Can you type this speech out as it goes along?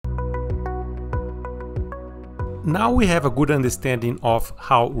Now we have a good understanding of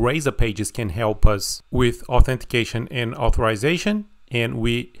how Razor Pages can help us with authentication and authorization, and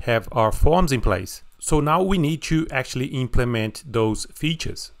we have our forms in place. So now we need to actually implement those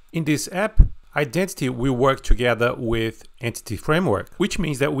features. In this app, identity will work together with entity framework, which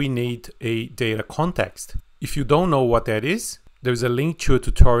means that we need a data context. If you don't know what that is, there's a link to a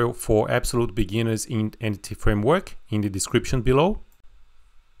tutorial for absolute beginners in entity framework in the description below.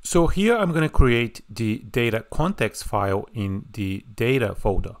 So here I'm going to create the data context file in the data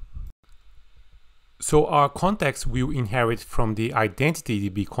folder. So our context will inherit from the identity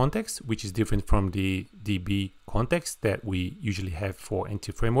DB context, which is different from the DB context that we usually have for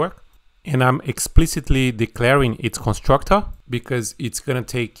entity framework. And I'm explicitly declaring its constructor because it's going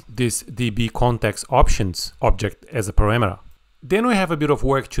to take this DB context options object as a parameter. Then we have a bit of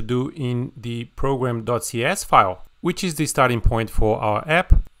work to do in the program.cs file, which is the starting point for our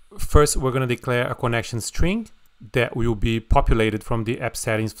app. First, we're going to declare a connection string that will be populated from the app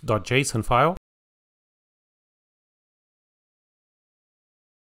settings.json file.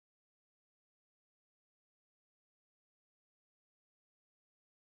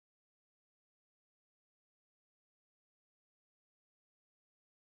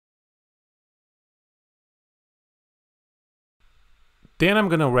 Then I'm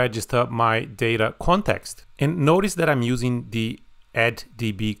going to register my data context. And notice that I'm using the add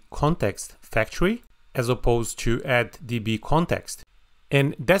DB context factory as opposed to add DB context.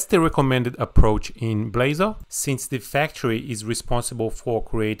 And that's the recommended approach in Blazor, since the factory is responsible for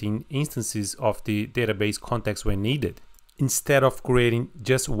creating instances of the database context when needed, instead of creating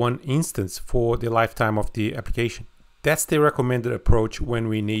just one instance for the lifetime of the application. That's the recommended approach when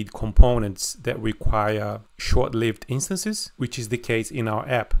we need components that require short-lived instances, which is the case in our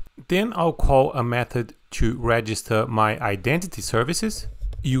app. Then I'll call a method to register my identity services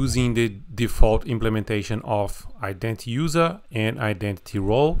using the default implementation of identity user and identity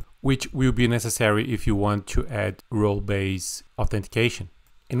role, which will be necessary if you want to add role-based authentication.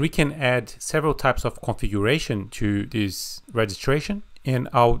 And we can add several types of configuration to this registration. And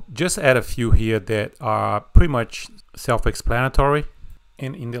I'll just add a few here that are pretty much self-explanatory.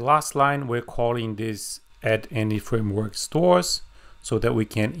 And in the last line, we're calling this add any framework stores so that we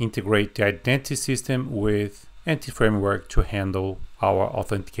can integrate the identity system with entity framework to handle our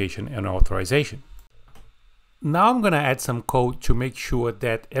authentication and authorization. Now I'm going to add some code to make sure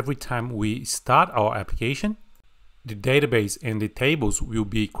that every time we start our application, the database and the tables will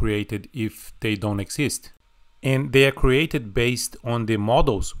be created if they don't exist. And they are created based on the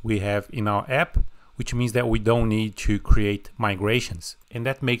models we have in our app, which means that we don't need to create migrations. And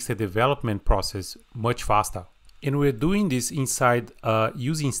that makes the development process much faster. And we're doing this inside a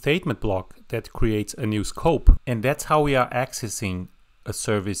using statement block that creates a new scope. And that's how we are accessing a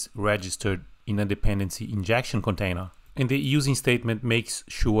service registered in a dependency injection container. And the using statement makes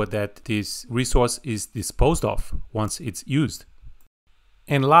sure that this resource is disposed of once it's used.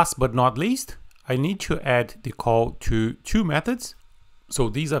 And last but not least, I need to add the call to two methods. So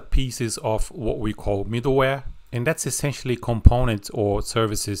these are pieces of what we call middleware, and that's essentially components or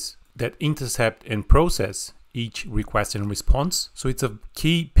services that intercept and process each request and response. So it's a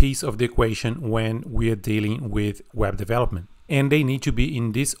key piece of the equation when we are dealing with web development. And they need to be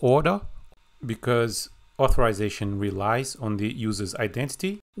in this order because authorization relies on the user's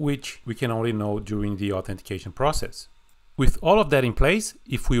identity, which we can only know during the authentication process. With all of that in place,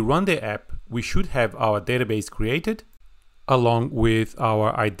 if we run the app, we should have our database created along with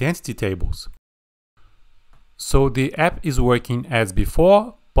our identity tables. So the app is working as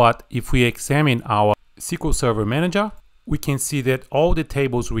before, but if we examine our SQL Server Manager, we can see that all the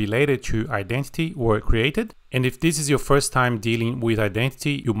tables related to identity were created. And if this is your first time dealing with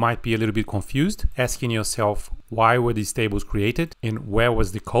identity, you might be a little bit confused, asking yourself, why were these tables created and where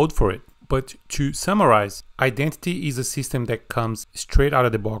was the code for it? But to summarize, identity is a system that comes straight out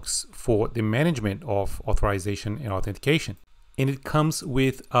of the box for the management of authorization and authentication. And it comes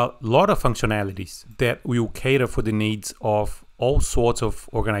with a lot of functionalities that will cater for the needs of all sorts of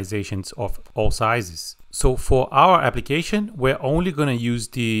organizations of all sizes. So for our application, we're only going to use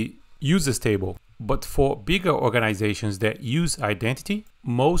the users table. But for bigger organizations that use identity,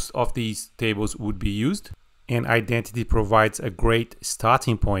 most of these tables would be used. And identity provides a great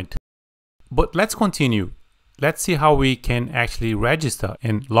starting point. But let's continue. Let's see how we can actually register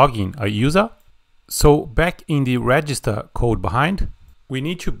and log in a user. So back in the register code behind, we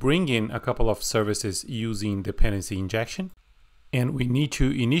need to bring in a couple of services using dependency injection. And we need to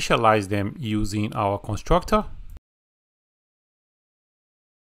initialize them using our constructor.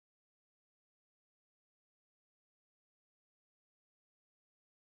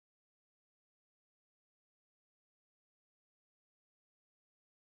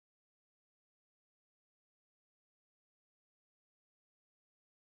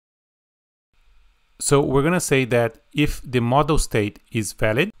 So we're going to say that if the model state is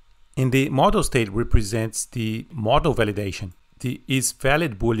valid, and the model state represents the model validation, the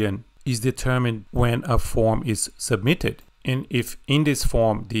isValid boolean is determined when a form is submitted. And if in this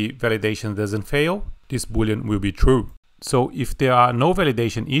form the validation doesn't fail, this boolean will be true. So if there are no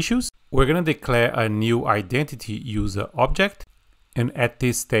validation issues, we're going to declare a new identity user object. And at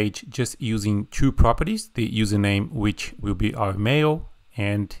this stage, just using two properties, the username, which will be our mail,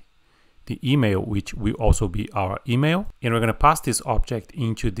 and the email, which will also be our email. And we're going to pass this object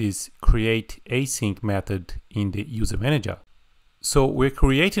into this create async method in the user manager. So we're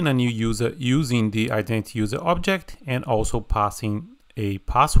creating a new user using the identity user object and also passing a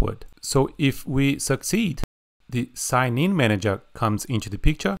password. So if we succeed, the sign in manager comes into the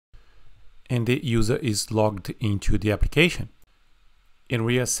picture and the user is logged into the application. And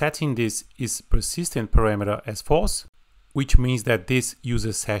we are setting this isPersistent parameter as false, which means that this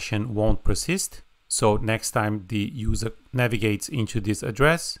user session won't persist. So next time the user navigates into this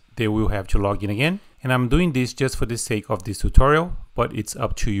address, they will have to log in again. And I'm doing this just for the sake of this tutorial, but it's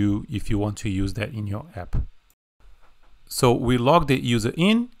up to you if you want to use that in your app. So we log the user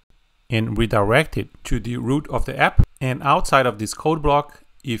in and redirect it to the root of the app. And outside of this code block,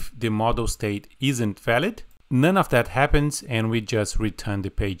 if the model state isn't valid, none of that happens and we just return the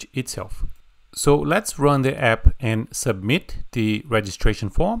page itself. So let's run the app and submit the registration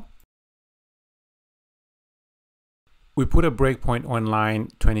form. We put a breakpoint on line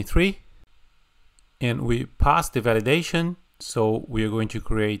 23 and we pass the validation. So we are going to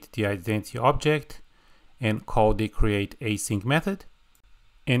create the identity object and call the create async method.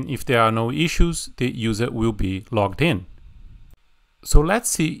 And if there are no issues, the user will be logged in. So let's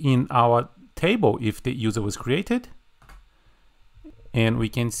see in our table if the user was created. And we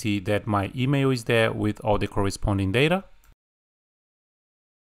can see that my email is there with all the corresponding data.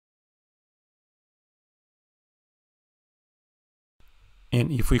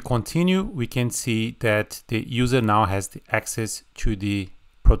 And if we continue, we can see that the user now has the access to the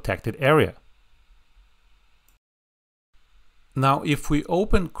protected area. Now, if we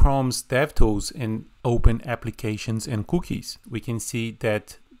open Chrome's DevTools and open applications and cookies, we can see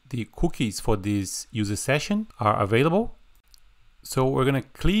that the cookies for this user session are available. So we're going to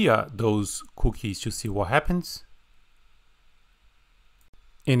clear those cookies to see what happens.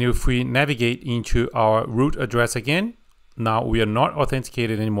 And if we navigate into our root address again, now we are not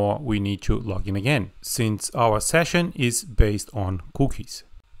authenticated anymore. We need to log in again since our session is based on cookies.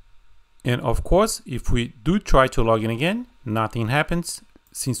 And of course, if we do try to log in again, nothing happens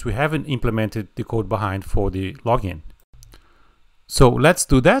since we haven't implemented the code behind for the login. So let's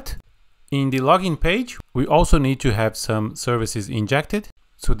do that. In the login page, we also need to have some services injected.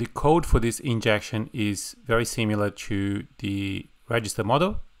 So the code for this injection is very similar to the register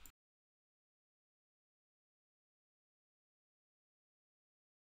model.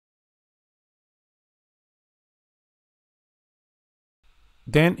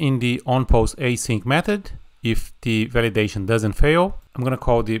 Then in the onPost async method, if the validation doesn't fail, I'm going to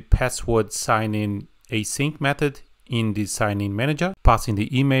call the password signin async method in the sign-in manager, passing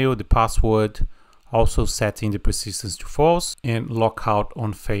the email, the password, also setting the persistence to false and lockout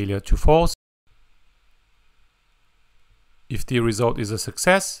on failure to false. If the result is a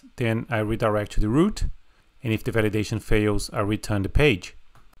success, then I redirect to the root. And if the validation fails, I return the page.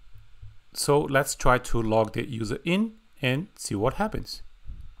 So let's try to log the user in and see what happens.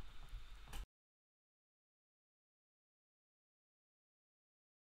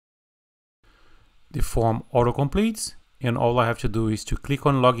 The form auto-completes and all I have to do is to click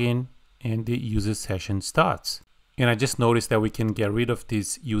on login and the user session starts. And I just noticed that we can get rid of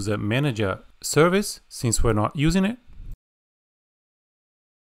this user manager service since we're not using it.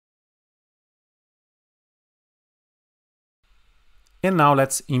 And now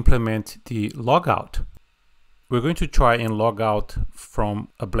let's implement the logout. We're going to try and log out from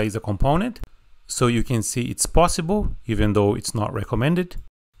a Blazor component so you can see it's possible even though it's not recommended.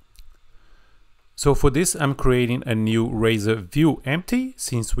 So for this, I'm creating a new Razor view empty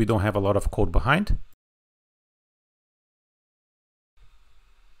since we don't have a lot of code behind.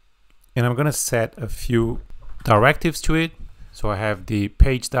 And I'm going to set a few directives to it. So I have the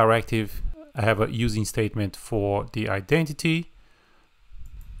page directive. I have a using statement for the identity.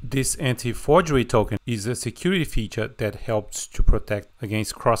 This anti-forgery token is a security feature that helps to protect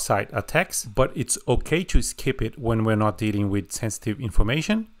against cross-site attacks, but it's okay to skip it when we're not dealing with sensitive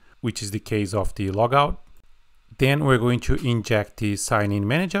information, which is the case of the logout. Then we're going to inject the sign-in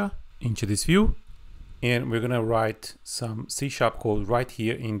manager into this view. And we're going to write some C# code right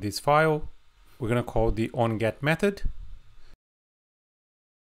here in this file. We're going to call the onGet method.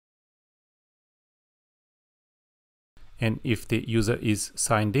 And if the user is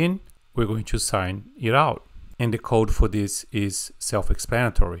signed in, we're going to sign it out. And the code for this is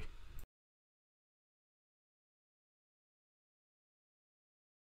self-explanatory.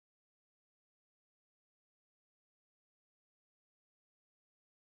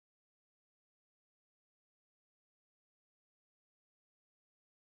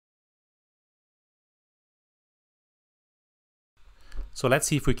 So let's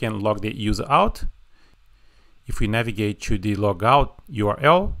see if we can log the user out. If we navigate to the logout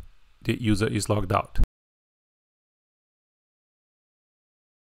URL, the user is logged out.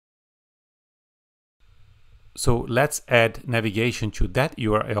 So let's add navigation to that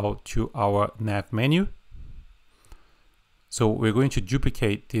URL to our nav menu. So we're going to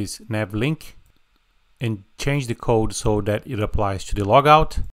duplicate this nav link and change the code so that it applies to the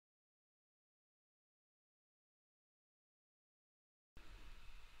logout.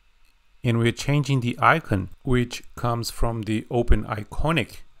 And we're changing the icon, which comes from the Open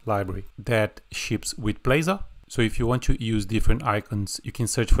Iconic library that ships with Blazor. So if you want to use different icons, you can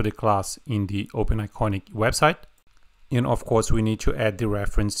search for the class in the Open Iconic website. And of course, we need to add the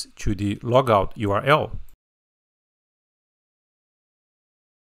reference to the logout URL.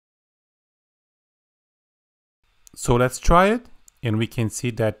 So let's try it, and we can see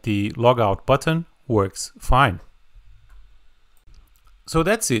that the logout button works fine. So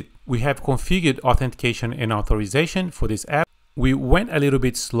that's it. We have configured authentication and authorization for this app. We went a little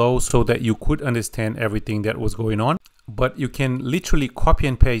bit slow so that you could understand everything that was going on, but you can literally copy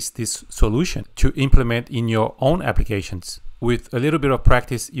and paste this solution to implement in your own applications. With a little bit of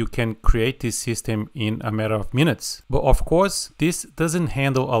practice, you can create this system in a matter of minutes. But of course, this doesn't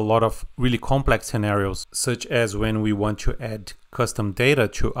handle a lot of really complex scenarios, such as when we want to add custom data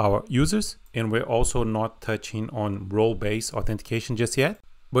to our users. And we're also not touching on role-based authentication just yet.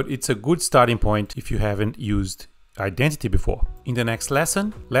 But it's a good starting point if you haven't used identity before. In the next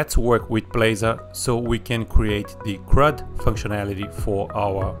lesson, let's work with Blazor so we can create the CRUD functionality for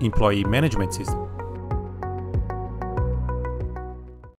our employee management system.